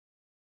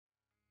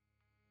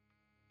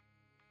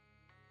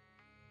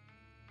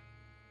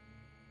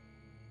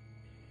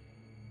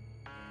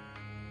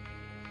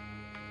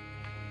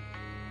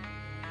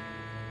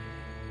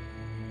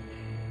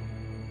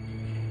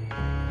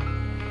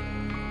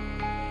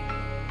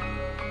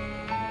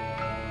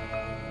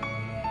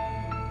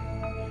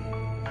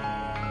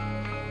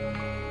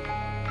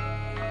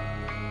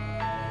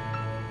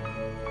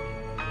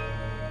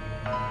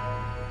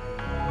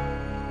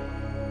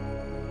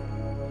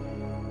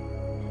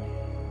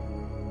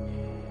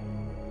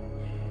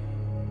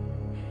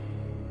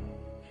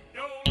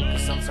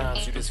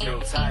Sometimes you just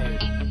feel tired,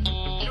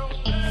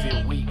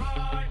 feel weak.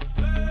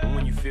 And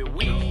when you feel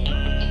weak,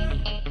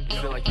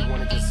 you feel like you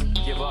want to just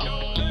give up.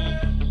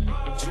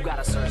 But you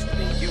gotta search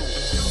within you.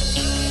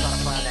 Try to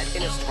find that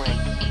inner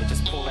strength and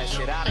just pull that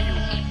shit out of you.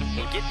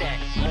 And get that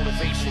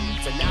motivation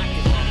to not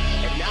give up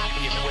and not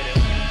be a quitter.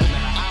 No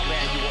matter how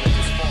bad you want to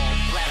just fall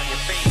flat on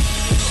your face.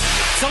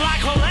 So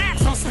like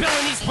relax, I'm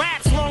spilling these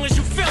raps long as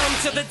you feel them.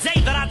 To the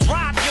day that I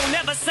drop, you'll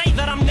never say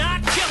that I'm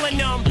not killing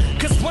them.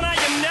 Cause when I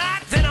am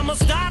not, then I'ma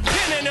stop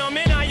pinning them.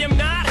 And I am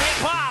not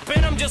hip-hop,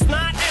 and I'm just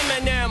not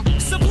Eminem.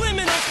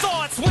 Subliminal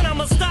thoughts when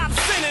I'ma stop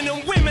sending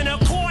them. Women are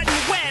caught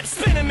in web,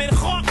 spin them in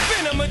hawk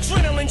venom.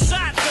 Adrenaline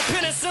shots, the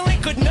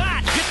penicillin could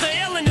not get the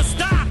illin to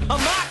stop.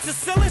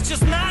 Amoxicillin's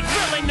just not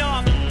real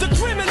enough. The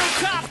criminal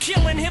cop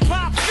killing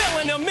hip-hop,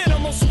 filling a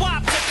minimal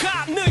swap to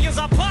cop. Millions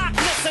of pop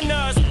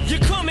listeners, you're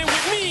coming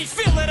with me,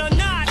 feel it or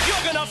not.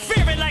 You're gonna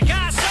fear it like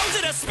I showed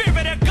you. The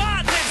spirit of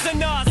God lives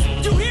in us.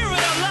 You hear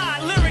it a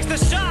lot, lyrics to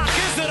shock.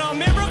 Is it a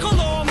miracle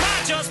or am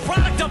I just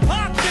product of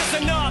pop?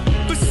 Listen up,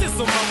 but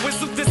sizzle my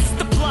whistle, this is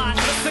the plot.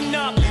 Listen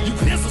up, you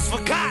pistols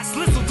for God,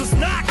 Slizzle does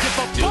not give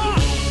a Till fuck.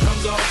 the roof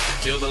comes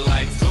off, till the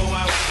lights go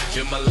out,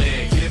 till my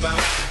legs give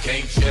out,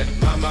 can't shut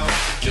my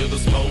mouth, till the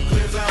smoke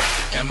clears out,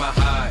 and my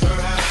high,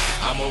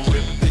 I'ma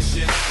rip this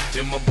shit,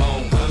 till my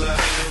bone color,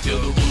 till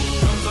the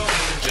roof comes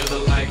off, till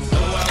the lights go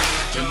out,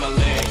 till my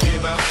legs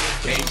give out,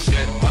 can't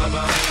shut my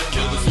mouth,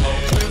 till the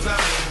smoke clears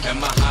out, and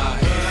my high,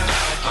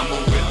 I'ma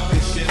rip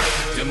this shit,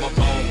 till my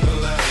bone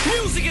color.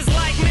 Music is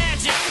like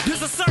magic.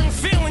 There's a certain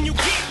feeling you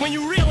get when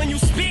you reel and you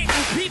spit,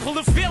 and people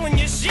are feeling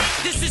your shit.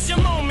 This is your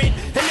moment,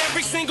 and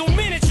every single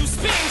minute you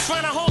spend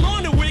trying to hold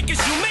on to it,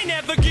 cause you may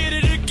never get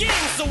it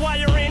again. So while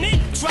you're in it,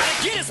 try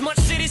to get as much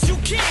shit as you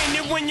can.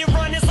 And when your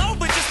run is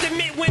over, just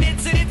admit when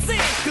it's in its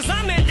end. Cause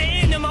I'm at the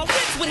end of my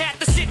wits with half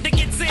the shit that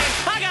gets in.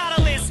 I got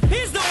a list,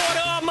 here's the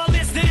order of my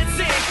list that it's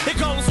in. It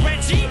goes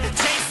Reggie,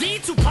 Jay-Z,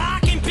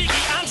 Tupac, and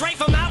Biggie, Andre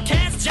from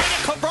Outkast, Jada,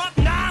 Corrupt,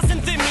 Nas,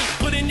 and Thimmy.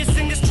 But in this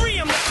industry,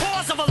 I'm the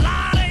cause of a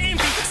lot of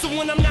envy. So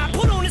when I'm not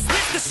put on this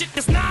list, the shit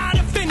does not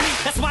offend me.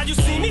 That's why you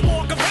see me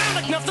walk around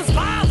like nothing's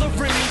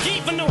bothering me.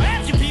 Even though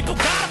half you people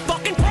got a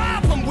fucking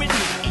problem with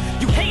me.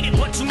 You hate it,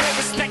 but you know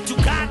respect you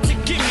got to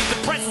give me. The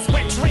presence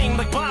wet dream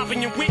like Bob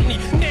and your Whitney.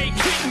 Nay,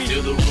 hit me.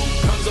 Till the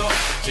roof comes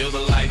off, till the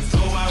lights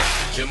go out,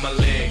 till my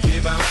legs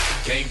give out,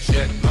 can't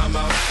shut my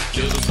mouth,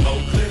 till the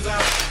smoke clears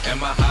out, and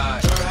my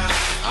high,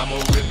 I'ma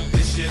rip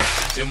this shit,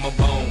 till my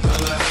bone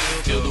color,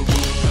 till the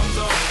roof comes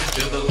off,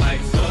 till the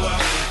lights go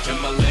out, till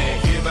my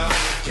legs give out,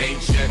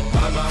 can't shut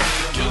my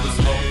mouth, till the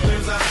smoke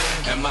clears out,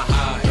 and my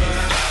high,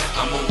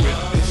 I'ma rip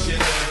this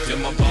shit, till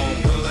my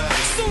bone color.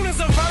 Soon as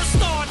a verse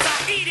starts,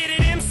 I eat it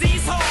at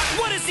MC's heart.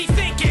 What is he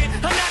thinking?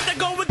 I'm not to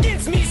go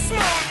against me,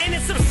 smart, and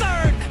it's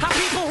absurd how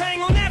people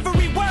hang on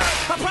every word.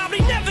 I'll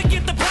probably never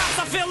get the props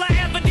I feel I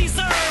ever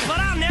deserve, but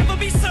I'll never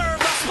be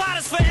served. My spot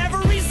is forever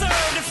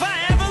reserved. If I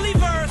ever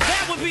leave Earth,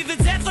 that would be the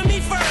death of me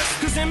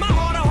first. Cause in my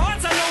heart of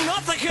hearts, I know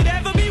nothing could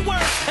ever be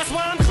worse. That's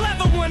why I'm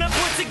clever when I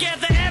put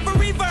together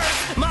every verse.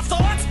 My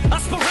thoughts are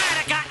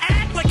sporadic. I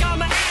act like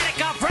I'm an addict.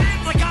 I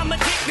rap like I'm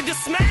addicted to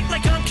smack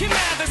like I'm Kim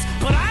Mathers.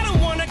 But I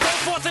don't wanna go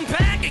forth and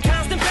back in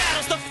constant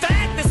battles. The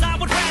fact is I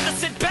would rather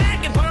sit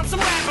back and bomb some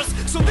rappers.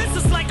 So this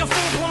is like a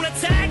full-blown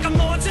attack. I'm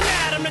launching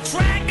at him. The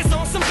track is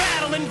on some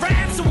battle and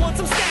raps who want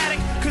some static.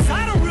 Cause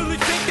I don't really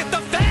think that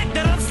the fact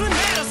that I'm slim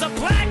matters. A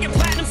black and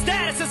platinum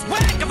status is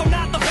whack if I'm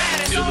not the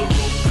baddest. Till the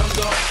roof comes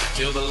off,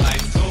 till the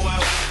lights go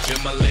out, till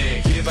my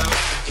legs give out,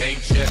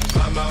 can't shut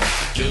my mouth,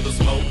 till the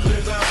smoke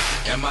clears out,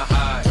 and my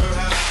high,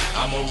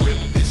 I'ma rip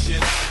this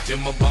shit, till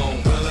my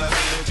bone color,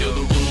 till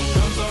the roof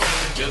comes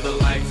off, till the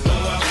lights go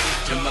out,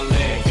 till my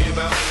legs give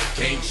out,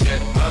 can't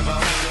shut my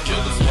mouth,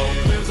 till the smoke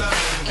clears out,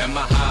 and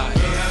my high,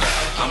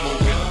 I'ma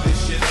rip this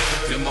shit,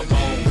 till my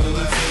bone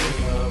color,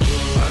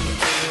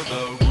 until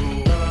the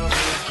roof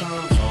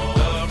comes off,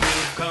 the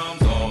roof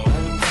comes off,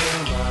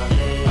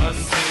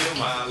 until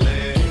my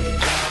legs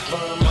drop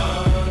from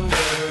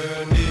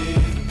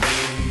underneath me.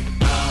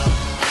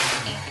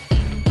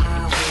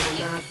 I will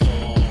not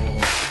fall,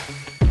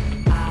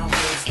 I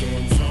will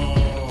stand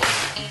tall.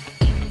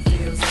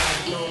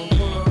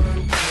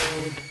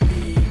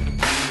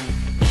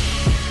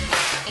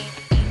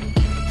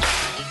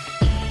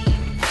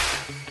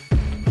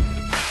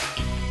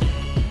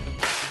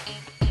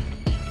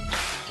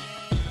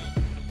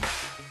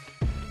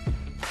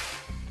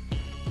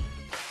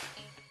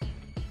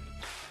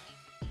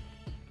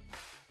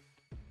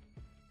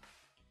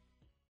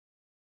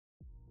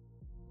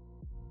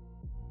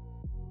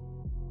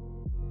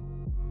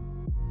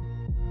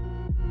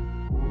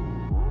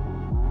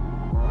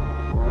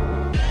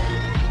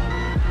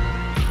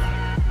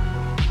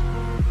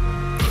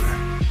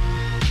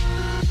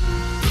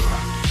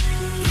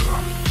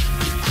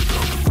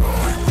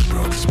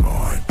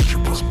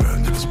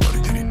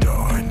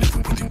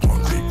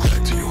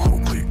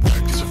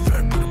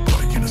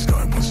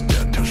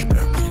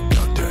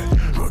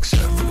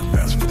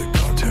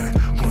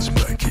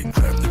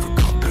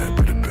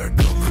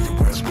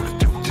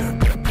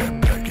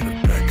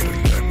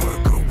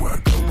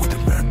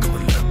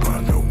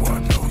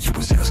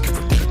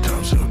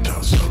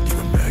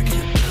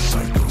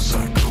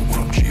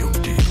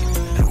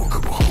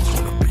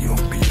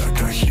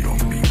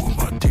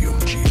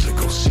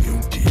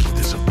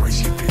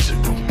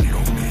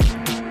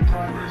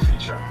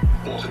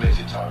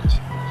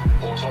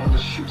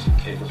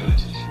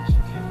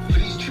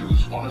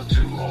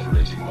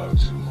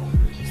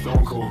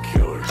 Stone Cold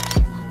Killer.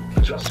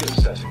 Adjusting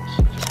settings.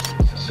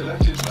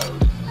 Selected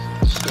mode.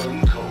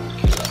 Stone Cold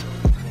Killer.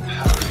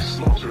 Harry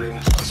slaughtering.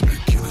 I spit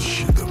killer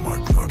shit that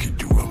Mark Lucky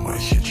do. I might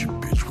hit you,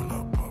 bitch.